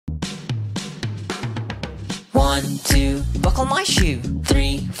1, 2, buckle my shoe.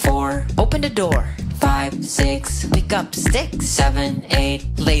 3, 4, open the door. 5, 6, pick up sticks. 7, 8,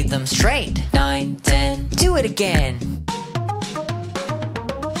 lay them straight. 9, 10, do it again.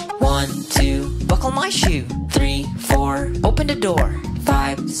 1, 2, buckle my shoe. 3, 4, open the door.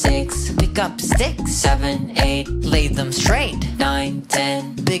 5, 6, pick up sticks. 7, 8, lay them straight. 9,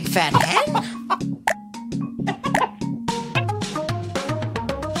 10, big fat hen.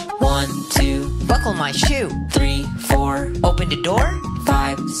 1, 2, buckle my shoe. 3, 4, open the door.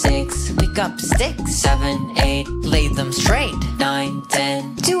 5, 6, pick up sticks. 7, 8, lay them straight. 9,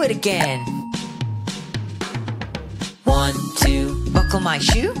 10, do it again. 1, 2, buckle my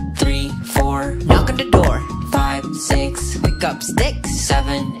shoe. 3, 4, knock on the door. 5, 6, pick up sticks.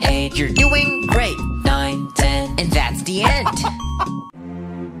 7, 8, you're doing great. 9, 10, and that's the end.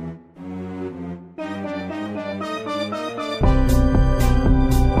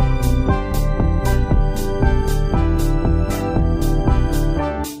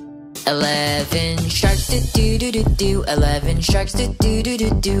 11 sharks do do do do do. 11 sharks do do do do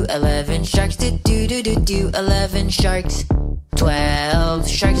do. 11 sharks do do do do do. 11 sharks. 12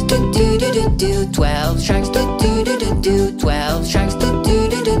 sharks do do do do do. 12 sharks do do do do do. 12 sharks do do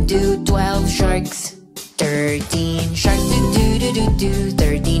do do do. 12 sharks. 13 sharks do do do do do.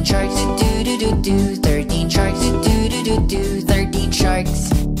 13 sharks do do do do do. 13 sharks do do do do do. 13 sharks.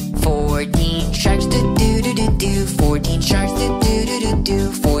 14 sharks do do do do do. 14 sharks do do do do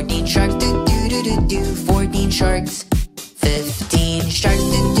do. 14 sharks do do do do do. 14 sharks. 15 sharks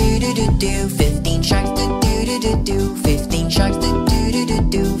do do do do do. 15 sharks do do do do do. 15 sharks do do do do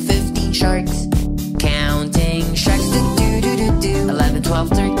do. 15 sharks. Counting sharks do do do do do. 11, 12,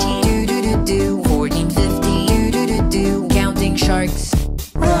 13 do do do do. 14, 15 do do do do. Counting sharks.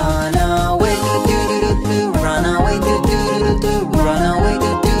 Run away do do do do do. Run away do do do do do. Run away do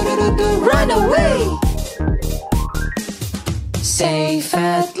do do do do. Run away. Safe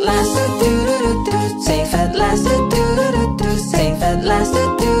at last do do do do do. Safe at last do do do do do. Safe at last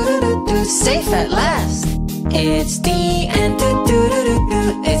do do do do do. Safe at last. It's the end do do do do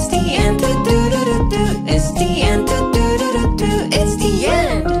do. It's the end do do do do do. It's the end do do do do do. It's the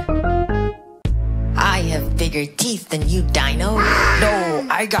end. I have bigger teeth than you, Dino. No,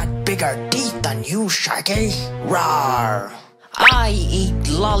 I got bigger teeth than you, Sharky. Rawr. I eat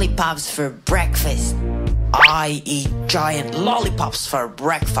lollipops for breakfast. I eat giant lollipops for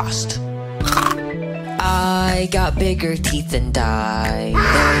breakfast. I got bigger teeth than Dino.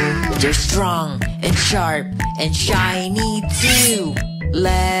 They're strong and sharp and shiny too.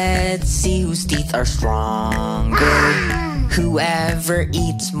 Let's see whose teeth are stronger. Whoever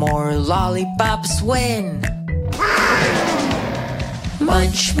eats more lollipops win.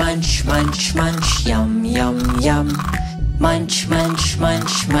 Munch, munch, munch, munch, yum, yum, yum. Munch, munch,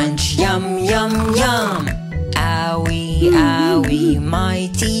 munch, munch, yum, yum, yum. Owie, owie, my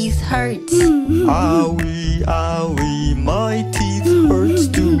teeth hurt. Owie, owie, my teeth hurts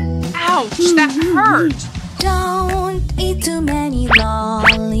too. Ouch, that hurt! Don't eat too many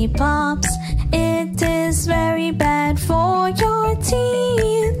lollipops. It is very bad for your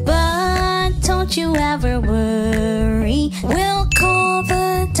teeth. But don't you ever worry, we'll call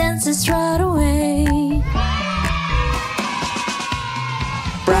the dentist right away.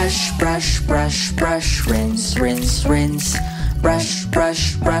 Brush, brush, brush, brush, rinse, rinse, rinse. Brush,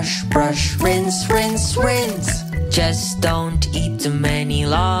 brush, brush, brush, rinse, rinse, rinse. Just don't eat too many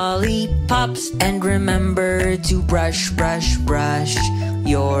lollipops. And remember to brush, brush, brush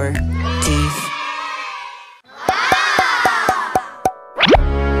your teeth.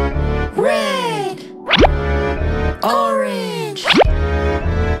 Red, orange,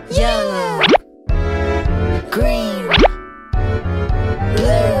 yellow, green,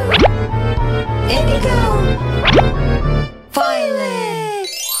 blue, indigo, violet.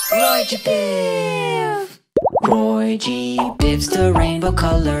 Roy G. Biv. Roy G. Biv's the rainbow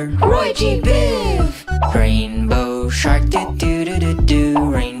color. Roy G. Biv. Rainbow shark do do do do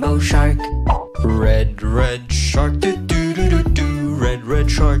do. Rainbow shark. Red, red shark do do do do do. Red, red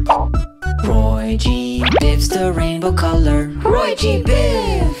shark. Roy G. Biv's the rainbow color. Roy G.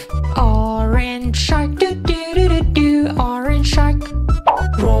 Biv. Orange shark do do do do do. Orange shark.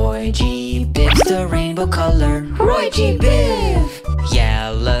 Roy G. Biv's the rainbow color. Roy G. Biv.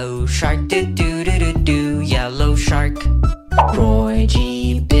 Yellow shark do do do do do. Yellow shark. Roy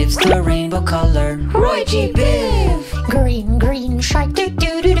G. Biv's the rainbow color. Roy G. Biv. Green, green shark do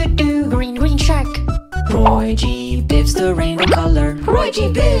do do do do. Green, green shark. Roy G. Biv's the rainbow color. Roy G.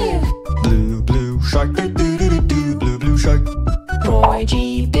 Biv. Blue, blue shark do do do do do. Blue, blue shark. Roy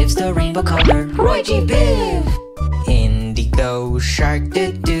G. Biv's the rainbow color. Roy G. Biv. Indigo shark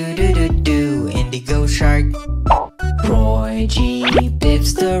do do do do do. Indigo indigo shark. Roy G.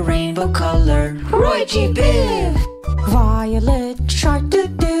 Biff's the rainbow color. Roy G. Biff. Violet shark, do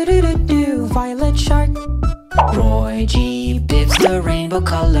do do do do. Violet shark. Roy G. Biff's the rainbow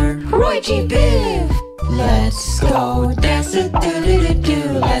color. Roy G. Biff. Let's go dance, do do do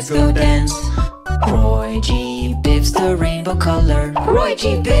do. Let's go dance. Roy G. Biff's the rainbow color. Roy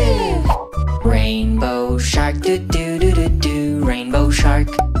G. Biff. Rainbow shark, do do do do do. Rainbow shark.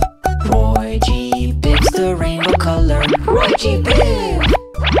 Roy G. Biff's the rainbow color. Roy G. Biff.